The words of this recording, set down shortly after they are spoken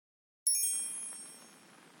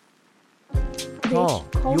Call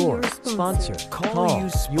your sponsor. Call you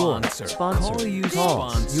sponsor. Call you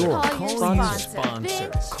sponsor.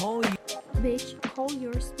 Call you. Bitch, call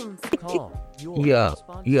your sponsor. Call your Yeah,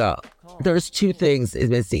 sponsor. yeah. Call. There's two things is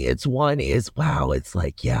missing. It's one is, wow, it's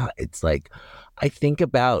like, yeah, it's like, I think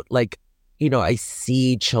about like, I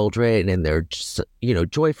see children and they're just,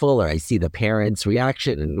 joyful, or I see the parents'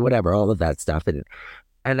 reaction and whatever, all of that stuff.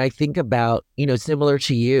 And I think about, similar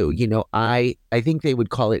to you, I think they would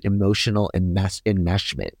call it emotional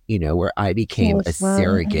enmeshment, where I became a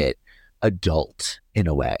surrogate adult in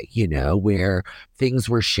a way, where things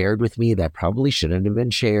were shared with me that probably shouldn't have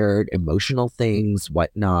been shared, emotional things,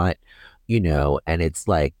 whatnot, and it's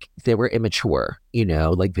like they were immature,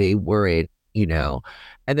 like they weren't,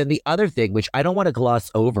 and then the other thing, which I don't want to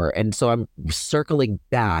gloss over, and so I'm circling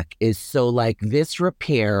back, is so like this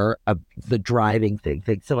repair of the driving thing.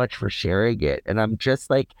 Thanks so much for sharing it. And I'm just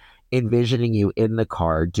like envisioning you in the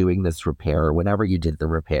car doing this repair, whenever you did the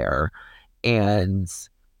repair. And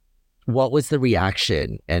what was the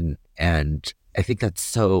reaction? And I think that's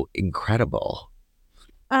so incredible.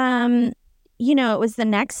 It was the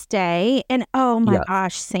next day, and oh my Yeah.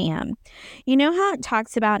 gosh, Sam, you know how it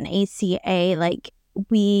talks about in ACA, like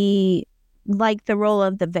we like the role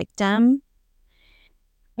of the victim?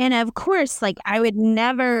 And of course, like I would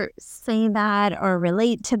never say that or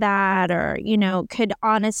relate to that or, could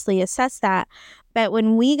honestly assess that. But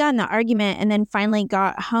when we got in the argument and then finally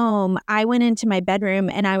got home, I went into my bedroom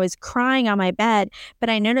and I was crying on my bed, but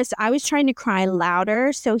I noticed I was trying to cry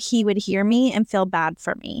louder so he would hear me and feel bad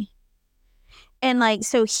for me. And like,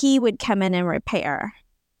 so he would come in and repair.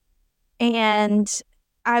 And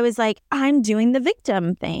I was like, I'm doing the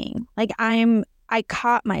victim thing. Like I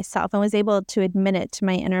caught myself and was able to admit it to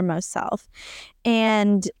my innermost self.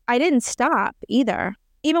 And I didn't stop either.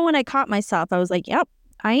 Even when I caught myself, I was like, yep,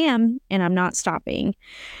 I am, and I'm not stopping.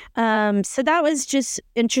 So that was just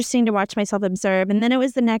interesting to watch myself observe. And then it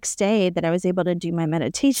was the next day that I was able to do my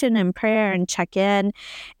meditation and prayer and check in.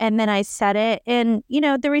 And then I said it. And,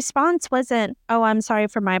 the response wasn't, oh, I'm sorry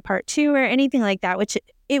for my part too, or anything like that, which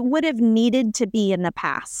it would have needed to be in the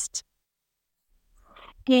past.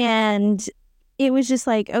 And it was just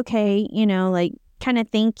like, okay, like kind of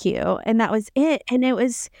thank you. And that was it. And it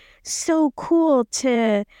was so cool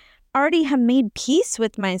to already have made peace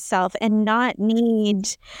with myself and not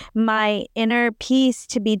need my inner peace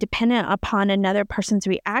to be dependent upon another person's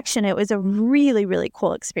reaction. It was a really, really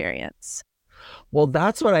cool experience. Well,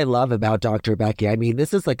 that's what I love about Dr. Becky. I mean,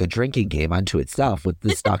 this is like a drinking game unto itself with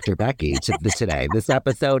this Dr. Becky today. This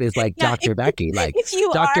episode is like Dr. Becky, like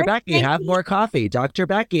Dr. Becky, have more coffee. Dr.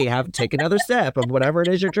 Becky, take another sip of whatever it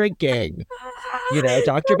is you're drinking.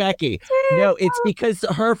 Dr. Becky. No, it's because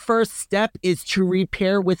her first step is to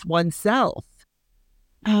repair with oneself.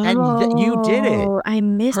 And you did it. I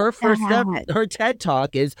missed her first that. step. Her TED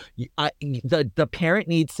Talk is the parent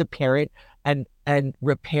needs to parent and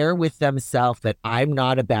repair with themselves that I'm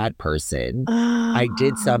not a bad person. I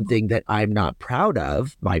did something that I'm not proud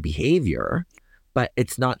of, my behavior, but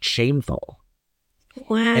it's not shameful.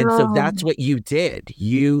 Wow. And so that's what you did.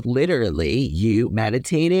 You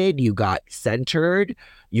meditated, you got centered,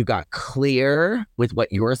 you got clear with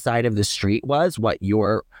what your side of the street was,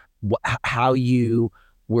 how you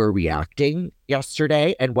were reacting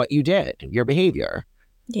yesterday and what you did, your behavior.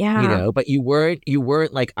 Yeah. But you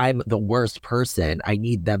weren't like, I'm the worst person, I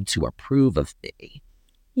need them to approve of me.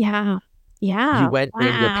 Yeah. You went in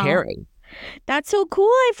repairing. That's so cool.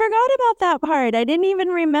 I forgot about that part. I didn't even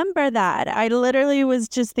remember that. I literally was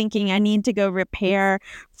just thinking I need to go repair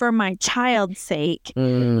for my child's sake.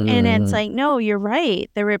 And it's like, no, you're right.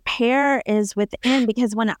 The repair is within,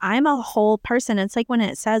 because when I'm a whole person, it's like when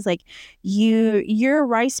it says like your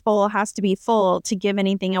rice bowl has to be full to give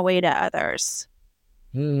anything away to others.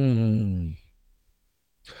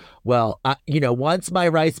 Well, once my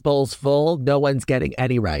rice bowl's full, no one's getting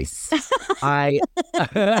any rice. I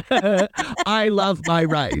love my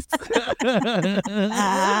rice.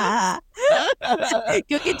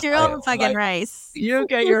 Go get your own fucking rice. You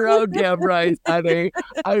get your own damn rice, honey.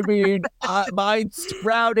 I mean, mine's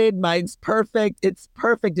sprouted, mine's perfect. It's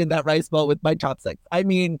perfect in that rice bowl with my chopsticks. I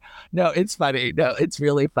mean, no, it's funny. No, it's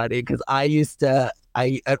really funny because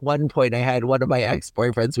at one point I had one of my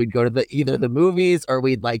ex-boyfriends, we'd go to either the movies or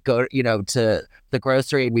we'd like go, to the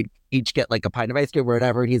grocery, and we'd each get like a pint of ice cream or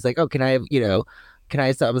whatever. And he's like, oh, can I have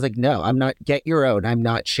some? I was like, no, I'm not, get your own. I'm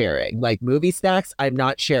not sharing. Like movie snacks, I'm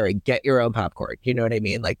not sharing. Get your own popcorn. You know what I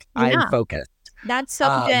mean? Like I'm focused. That's so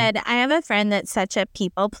good. I have a friend that's such a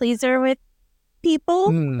people pleaser with people,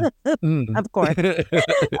 of course.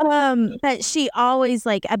 But she always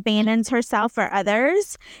like abandons herself for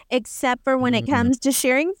others, except for when it comes to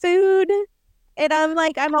sharing food. And I'm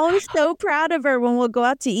like, I'm always so proud of her when we'll go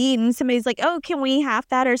out to eat and somebody's like, oh, can we half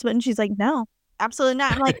that or something? She's like, no, absolutely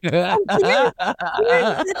not. I'm like, oh,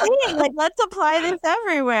 here's the thing. Like, let's apply this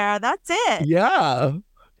everywhere. That's it. Yeah.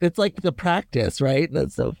 It's like the practice, right?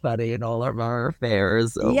 That's so funny in all of our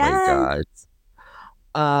affairs. Oh Yes. my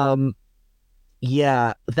God.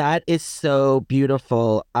 Yeah, that is so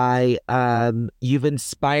beautiful. You've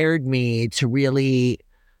inspired me to really,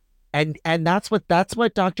 and that's what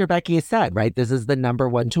Dr. Becky has said, right? This is the number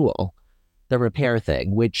one tool, the repair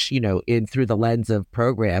thing, which, in through the lens of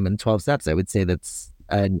program and 12 steps, I would say that's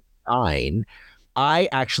a 9. I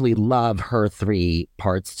actually love her 3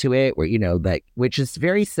 parts to it, where, which is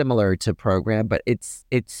very similar to program, but it's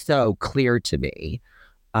so clear to me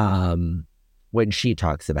when she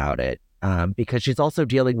talks about it. Because she's also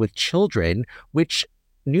dealing with children, which,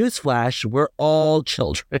 newsflash, we're all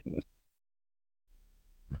children.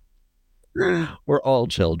 We're all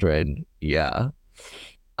children. Yeah.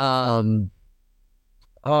 The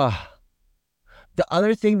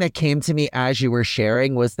other thing that came to me as you were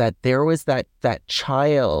sharing was that there was that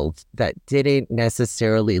child that didn't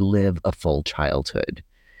necessarily live a full childhood.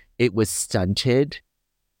 It was stunted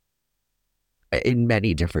in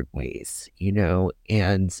many different ways,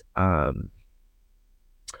 and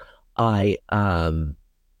I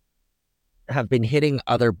have been hitting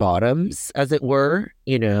other bottoms, as it were,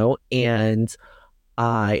 and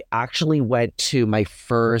I actually went to my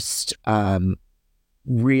first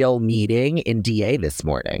real meeting in DA this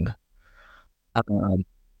morning.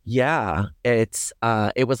 Yeah, it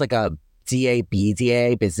was like a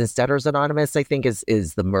BDA, Business Debtors Anonymous, I think is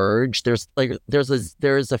the merge. There's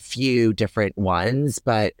a few different ones,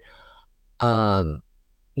 but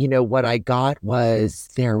what I got was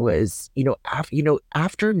there was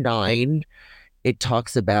after 9, it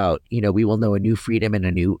talks about we will know a new freedom and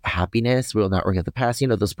a new happiness. We will not regret the past.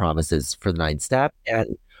 Those promises for the 9th step,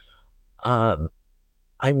 and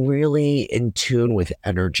I'm really in tune with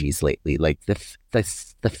energies lately, like the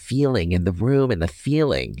feeling in the room and the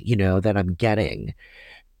feeling, that I'm getting.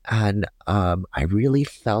 And I really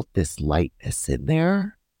felt this lightness in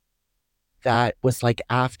there that was like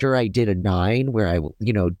after I did a 9 where I,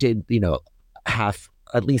 did,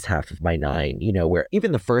 at least half of my 9, where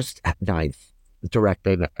even the first 9 direct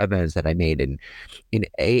events that I made in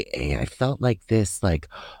AA, I felt like this, like,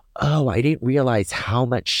 oh, I didn't realize how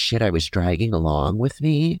much shit I was dragging along with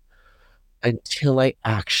me until I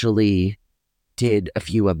actually did a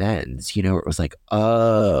few amends, it was like,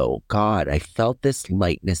 oh God, I felt this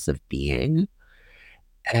lightness of being.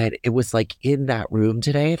 And it was like in that room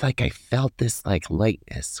today, like I felt this like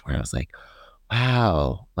lightness where I was like,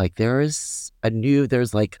 wow, like it's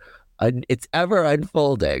ever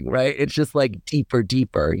unfolding, right? It's just like deeper,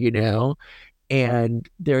 and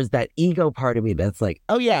there's that ego part of me that's like,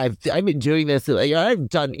 oh yeah, I've been doing this, I've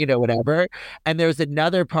done, whatever. And there's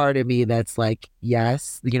another part of me that's like,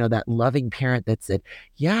 yes, that loving parent that said,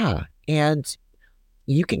 yeah, and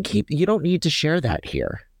you don't need to share that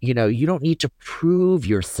here. You don't need to prove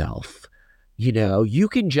yourself. You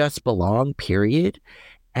can just belong, period.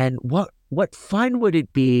 And what fun would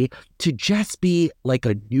it be to just be like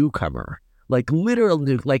a newcomer, like literal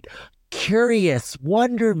like curious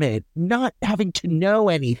wonderment, not having to know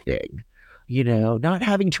anything, not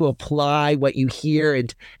having to apply what you hear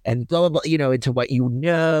and blah, blah, blah, into what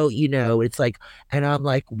it's like, and I'm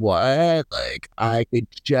like, what? Like I could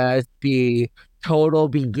just be total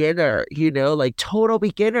beginner, like total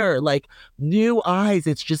beginner, like new eyes.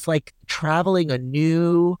 It's just like traveling a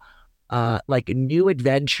new like a new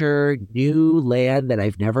adventure, new land that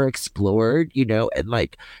I've never explored, and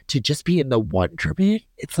like to just be in the wonderment.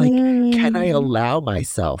 It's like, can I allow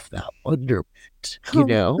myself that wonderment,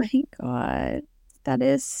 Oh my God. That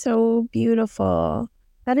is so beautiful.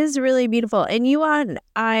 That is really beautiful. And you and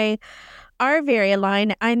I are very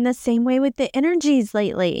aligned. I'm the same way with the energies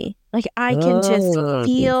lately. Like I can just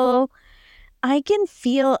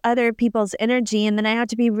feel other people's energy, and then I have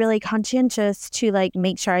to be really conscientious to like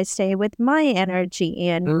make sure I stay with my energy.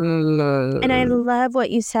 And I love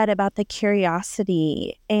what you said about the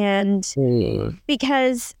curiosity, and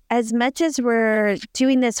because as much as we're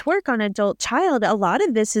doing this work on adult child, a lot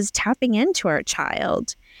of this is tapping into our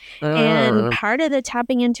child, and part of the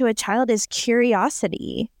tapping into a child is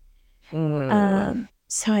curiosity.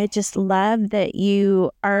 So I just love that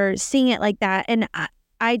you are seeing it like that. And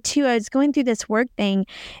I too, I was going through this work thing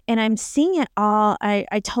and I'm seeing it all.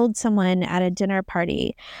 I told someone at a dinner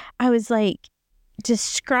party, I was like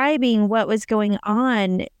describing what was going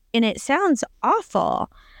on, and it sounds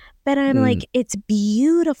awful, but I'm like, it's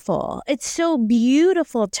beautiful. It's so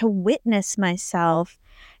beautiful to witness myself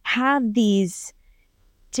have these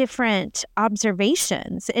different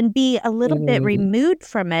observations and be a little bit removed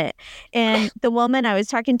from it. And the woman I was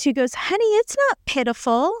talking to goes, honey, it's not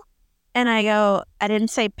pitiful. And I go, I didn't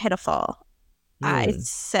say pitiful. I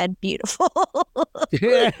said beautiful.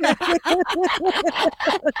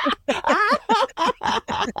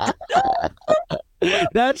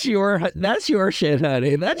 That's your shit,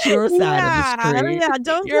 honey. That's your side of the street. Yeah,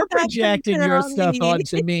 don't You're put that projecting pressure your on stuff me.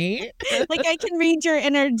 onto me. Like I can read your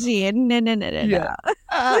energy. And no.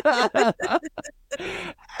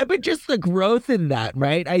 But just the growth in that,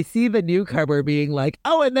 right? I see the newcomer being like,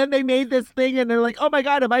 oh, and then they made this thing and they're like, oh my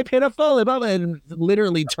God, am I pitiful? And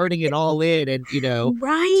literally turning it all in and,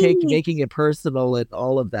 Right. making it personal and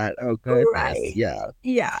all of that. Oh, goodness. Right.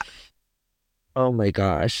 Yeah. Oh my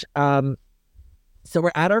gosh. So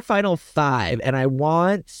we're at our final 5 and I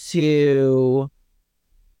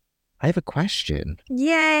have a question.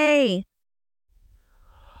 Yay.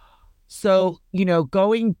 So,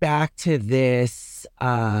 going back to this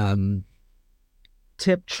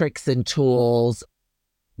tip, tricks, and tools,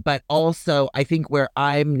 but also I think where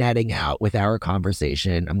I'm netting out with our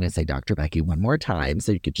conversation, I'm going to say Dr. Becky one more time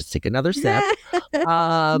so you could just take another sip.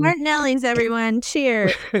 Martinelli's, everyone.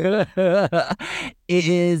 Cheers.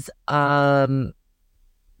 Is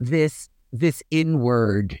this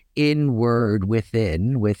inward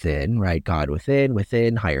within, right? God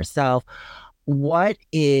within, higher self. When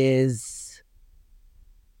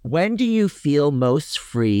do you feel most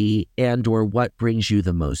free and or what brings you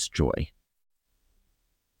the most joy?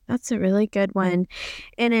 That's a really good one.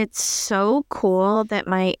 And it's so cool that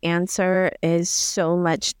my answer is so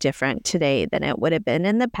much different today than it would have been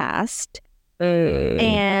in the past.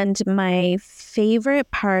 And my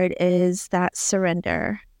favorite part is that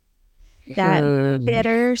surrender, that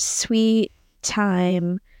bittersweet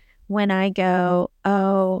time when I go,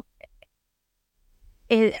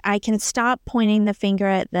 I can stop pointing the finger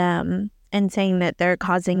at them and saying that they're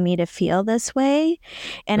causing me to feel this way.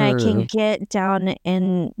 And I can get down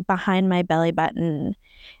in behind my belly button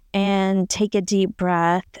and take a deep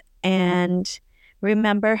breath and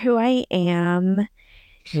remember who I am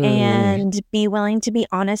and be willing to be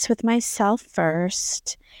honest with myself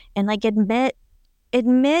first and admit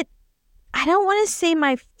I don't want to say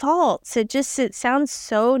my faults. It sounds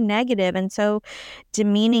so negative and so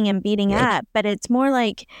demeaning and beating up, but it's more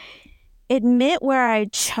like admit where I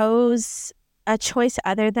chose a choice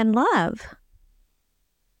other than love.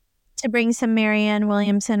 To bring some Marianne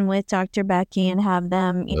Williamson with Dr. Becky and have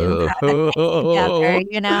them, together,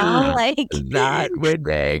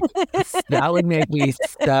 that would make me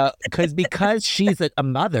so, because she's a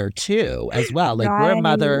mother too, as well. We're a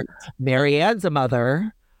mother. Marianne's a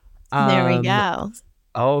mother. There we go.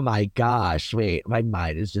 Oh my gosh. Wait, my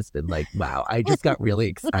mind has just been wow. I just got really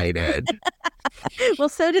excited. Well,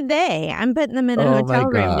 so did they. I'm putting them in a hotel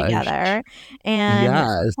room together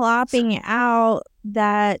and plopping out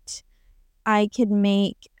that I could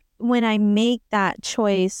make, when I make that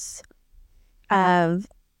choice of,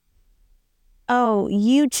 oh,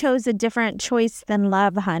 you chose a different choice than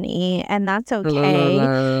love, honey, and that's okay.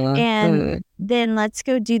 And then let's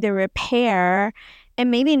go do the repair. And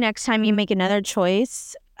maybe next time you make another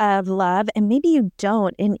choice of love, and maybe you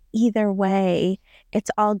don't. In either way, it's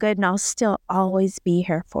all good, and I'll still always be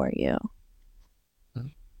here for you.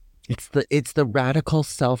 It's the radical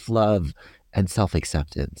self-love and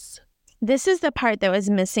self-acceptance. This is the part that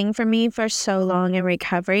was missing for me for so long in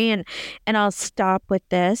recovery, and I'll stop with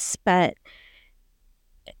this, but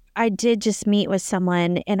I did just meet with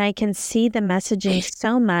someone, and I can see the messaging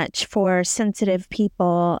so much for sensitive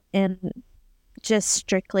people and just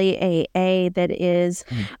strictly AA that is,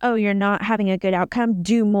 oh, you're not having a good outcome,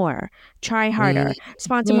 do more, try harder,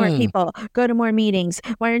 sponsor more people, go to more meetings,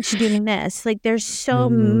 why aren't you doing this? There's so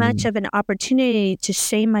much of an opportunity to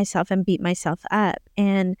shame myself and beat myself up.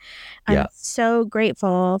 And I'm so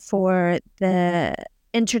grateful for the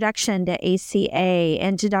introduction to ACA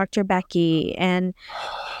and to Dr. Becky and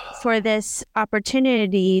for this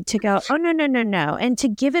opportunity to go, oh, no, and to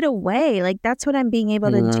give it away. That's what I'm being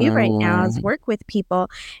able to do right now is work with people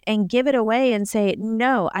and give it away and say,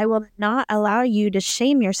 no, I will not allow you to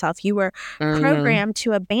shame yourself. You were programmed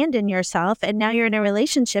to abandon yourself, and now you're in a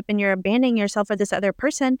relationship and you're abandoning yourself for this other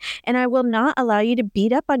person, and I will not allow you to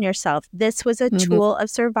beat up on yourself. This was a tool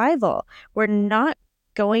of survival. We're not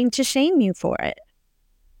going to shame you for it.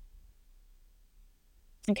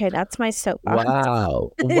 Okay, that's my soapbox.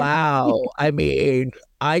 Wow. I mean,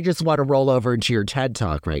 I just want to roll over into your TED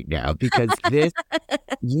Talk right now because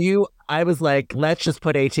I was like, let's just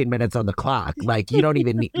put 18 minutes on the clock. You don't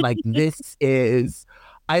even need,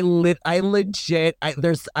 Oh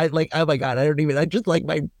my God, I just like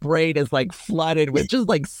my brain is like flooded with just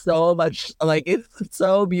like so much, like it's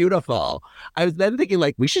so beautiful. I was then thinking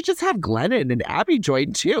like we should just have Glennon and Abby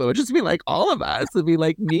join too. It would just be like all of us. It'd be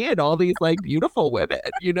like me and all these like beautiful women.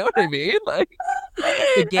 You know what I mean? Like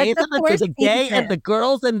the gays At and the gay and the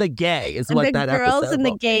girls and the gay is and what the that girls episode and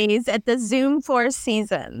the was. gays at the Zoom 4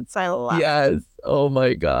 seasons. I love it. Yes. Oh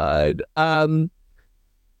my God.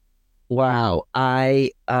 Wow.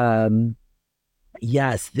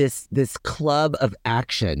 Yes, this club of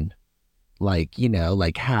action, like,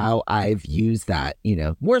 like how I've used that,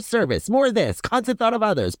 more service, more this, constant thought of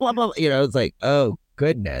others, blah, blah, it's like, oh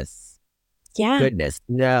goodness. Yeah. Goodness.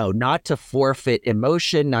 No, not to forfeit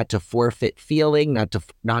emotion, not to forfeit feeling, not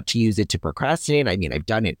to use it to procrastinate. I mean, I've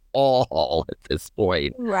done it all at this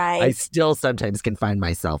point. Right. I still sometimes can find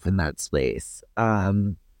myself in that space.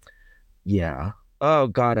 Yeah. Oh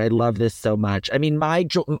God, I love this so much. I mean, my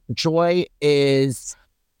joy is,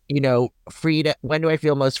 free to, when do I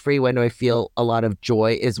feel most free? When do I feel a lot of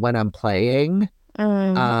joy is when I'm playing.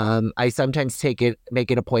 I sometimes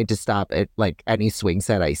make it a point to stop at like any swing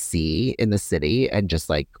set I see in the city and just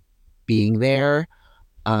like being there.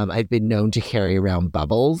 I've been known to carry around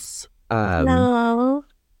bubbles. No.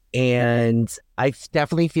 And I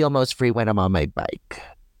definitely feel most free when I'm on my bike.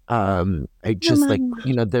 I just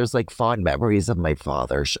there's like fond memories of my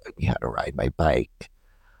father showing me how to ride my bike.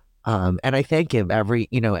 And I thank him every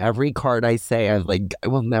card I say, I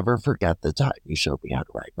will never forget the time he showed me how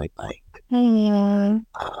to ride my bike. I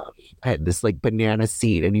had this like banana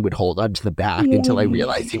seat and he would hold onto the back until I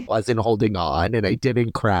realized he wasn't holding on and I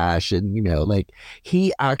didn't crash. And,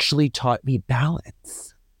 he actually taught me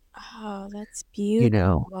balance. Oh, that's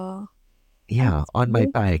beautiful. Yeah, on my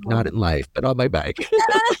bike, not in life, but on my bike.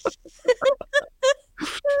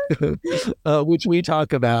 Which we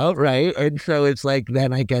talk about, right? And so it's like,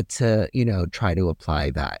 then I get to, try to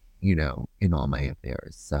apply that, in all my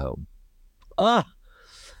affairs. So, I'm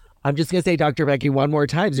just going to say Dr. Becky one more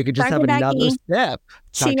time so you could just Dr. have another Becky. sip.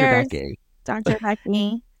 Cheers. Dr. Becky. Dr.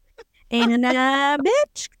 Becky. And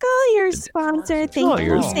bitch, call your sponsor. Thank Call you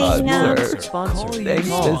your for saying sponsor. Sponsor. Thanks,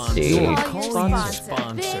 Misty. Call your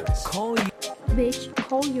sponsor. Call Bitch,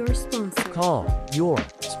 call your sponsor. your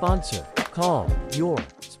sponsor. Call your Today,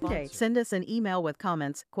 sponsor. send us an email with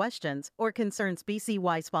comments, questions, or concerns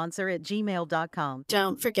bcysponsor@gmail.com.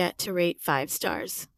 Don't forget to rate 5 stars.